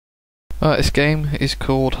This game is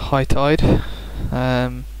called High Tide.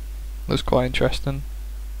 Looks quite interesting.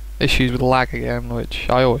 Issues with lag again, which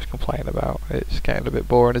I always complain about. It's getting a bit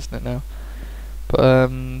boring, isn't it now? But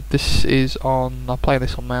this is on. I'm playing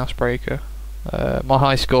this on Mousebreaker. My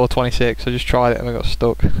high score 26. I just tried it and I got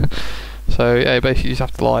stuck. So yeah, basically you just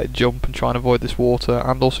have to like jump and try and avoid this water,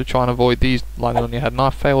 and also try and avoid these landing on your head. And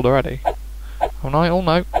I failed already. Haven't I? Oh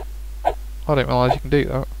no! I didn't realise you can do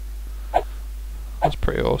that. That's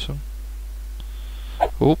pretty awesome.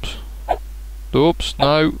 Oops. Oops,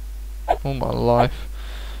 no. Oh my life.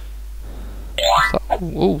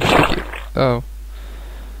 Oh, sticky. Oh.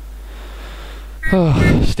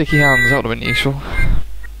 Oh, sticky hands, that would have been useful.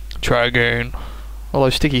 Try again.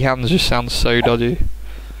 Although sticky hands just sounds so dodgy.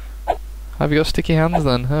 Have you got sticky hands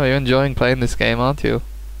then? Oh, you're enjoying playing this game, aren't you?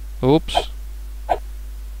 Oops.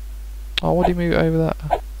 Oh, what do you move over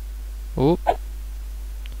that? Oop.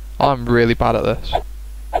 I'm really bad at this.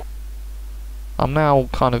 I'm now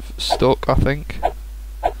kind of stuck, I think.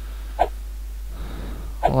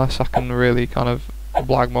 Unless I can really kind of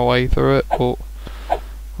blag my way through it, but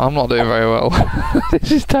I'm not doing very well.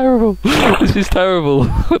 This is terrible. This is terrible.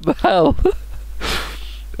 What the hell?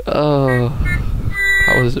 Oh,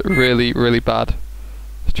 that was really, really bad.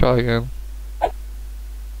 Let's try again.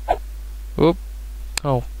 Oop.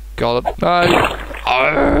 Oh, God. No.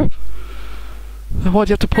 Oh. Why do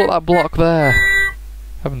you have to put that block there?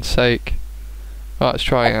 Heaven's sake. Right, let's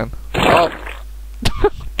try again. Oh!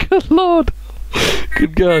 Good lord!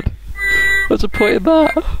 Good god. What's the point in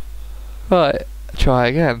that? Right, try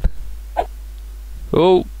again.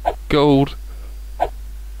 Oh, gold.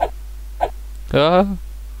 I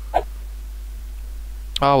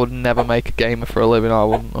would never make a gamer for a living, I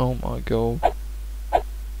wouldn't. Oh my god.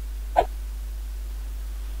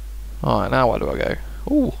 Alright, now where do I go?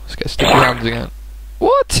 Ooh, let's get sticky hands again.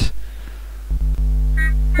 What?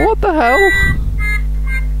 What the hell?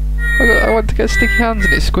 I went to get sticky hands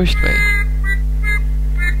and it squished me.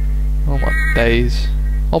 Oh my days.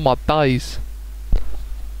 Oh my days.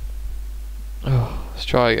 Oh, let's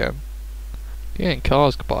try again. Getting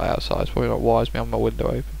cars by outside, it's probably not wise me having my window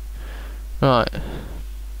open. Right.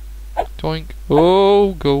 Doink.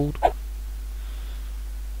 Oh, gold.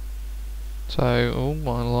 So, oh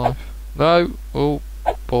my life. No! Oh,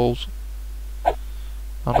 balls.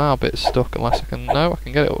 I'm now a bit stuck unless I can... No, I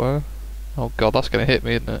can get it there. Oh god, that's going to hit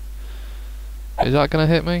me, isn't it? Is that going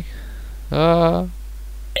to hit me? Oh,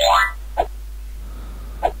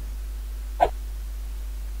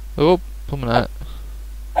 coming out.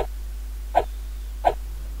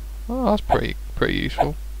 Oh, that's pretty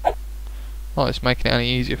useful. Not it's making it any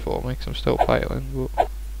easier for me because I'm still failing, but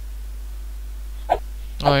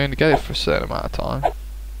I only get it for a certain amount of time.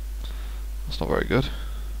 That's not very good.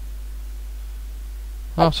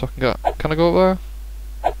 Oh, so can I go up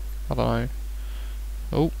there? I don't know.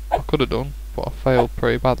 Oh, I could have done, but I failed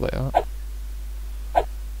pretty badly at that.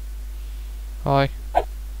 Hi,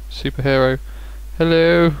 superhero.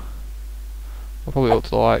 Hello. I probably ought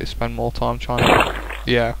to like spend more time trying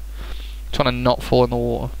to, trying to not fall in the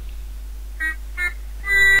water.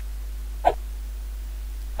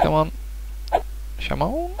 Come on, come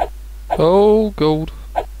on. Oh, gold.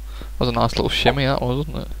 That was a nice little shimmy, that was,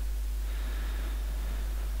 wasn't it?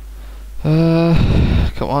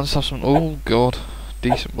 Come on, let's have some. Oh god,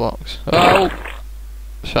 decent blocks. Oh,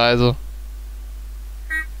 Scheiße.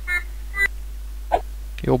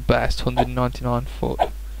 Your best 199 foot.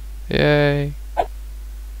 Yay.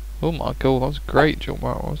 Oh my god, that was a great jump,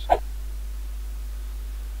 that was.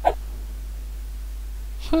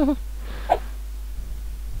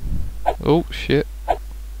 Oh shit.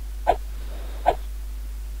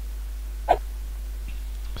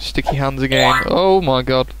 Sticky hands again. Oh my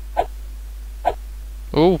god.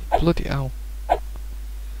 Oh, bloody hell.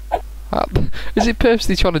 Is it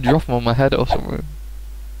purposely trying to drop them on my head or something?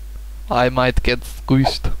 I might get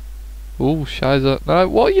squeezed. Oh, Scheiße. No,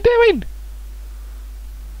 what are you doing?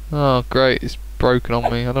 Oh, great. It's broken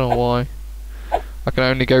on me. I don't know why. I can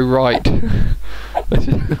only go right.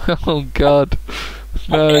 Oh, God.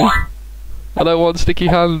 No. I don't want sticky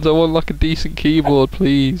hands. I want like a decent keyboard,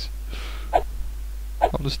 please.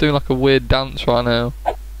 I'm just doing like a weird dance right now.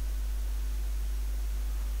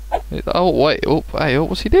 Oh wait, oh hey, oh,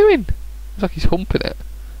 what's he doing? Looks like he's humping it.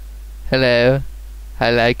 Hello,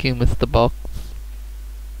 I like you, Mr. Box.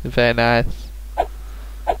 Very nice.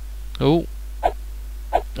 Oh,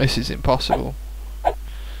 this is impossible.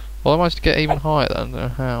 Well, I managed to get even higher then. I don't know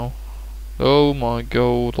how. Oh my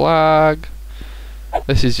god, lag.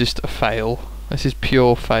 This is just a fail. This is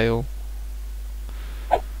pure fail.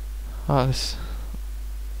 Oh,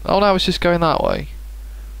 no, it's just going that way.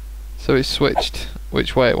 So it's switched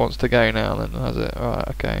which way it wants to go now then, has it? Right,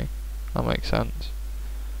 okay. That makes sense.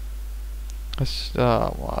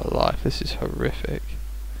 Oh my life, this is horrific.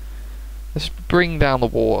 Let's bring down the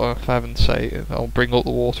water, for heaven's sake. I'll bring up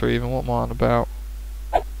the water even, what am I on about?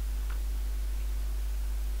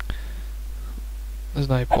 There's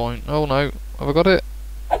no point. Oh no, have I got it?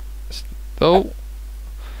 Oh!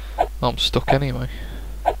 I'm stuck anyway.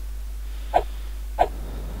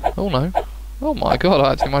 Oh no. Oh my god,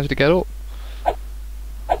 I actually managed to get up.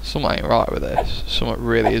 Something ain't right with this. Something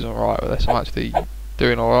really isn't right with this. I'm actually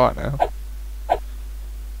doing alright now.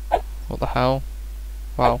 What the hell?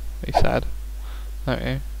 Well, he said. Don't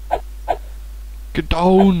you? Get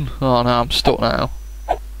down! Oh no, I'm stuck now.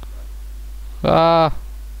 Ah!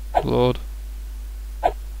 Lord.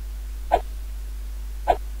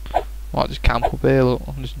 Might just camp up here, look.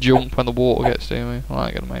 I'll just jump when the water gets to me. Well, that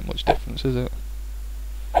ain't gonna make much difference, is it?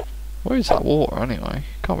 Where is that water anyway?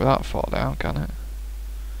 Can't be that far down, can it?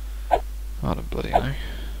 I don't bloody know.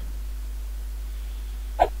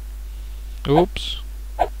 Oops.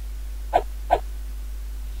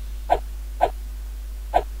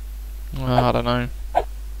 Well, I don't know.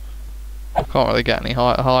 I can't really get any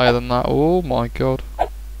higher than that. Oh my god.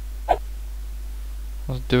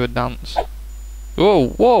 Let's do a dance. Whoa,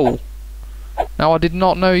 whoa! Now I did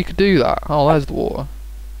not know you could do that. Oh, there's the water.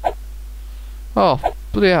 Oh,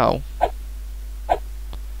 bloody hell.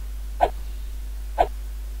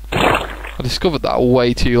 I discovered that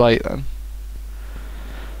way too late then.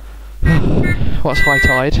 What's high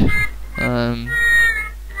tide?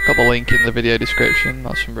 Got the link in the video description.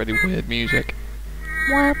 That's some really weird music.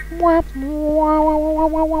 But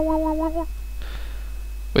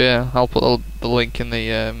yeah, I'll put the link in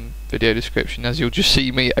the video description, as you'll just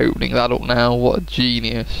see me opening that up now. What a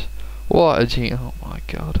genius. What a genius. Oh my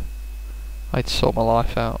god. I'd sort my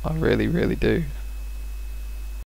life out. I really, really do.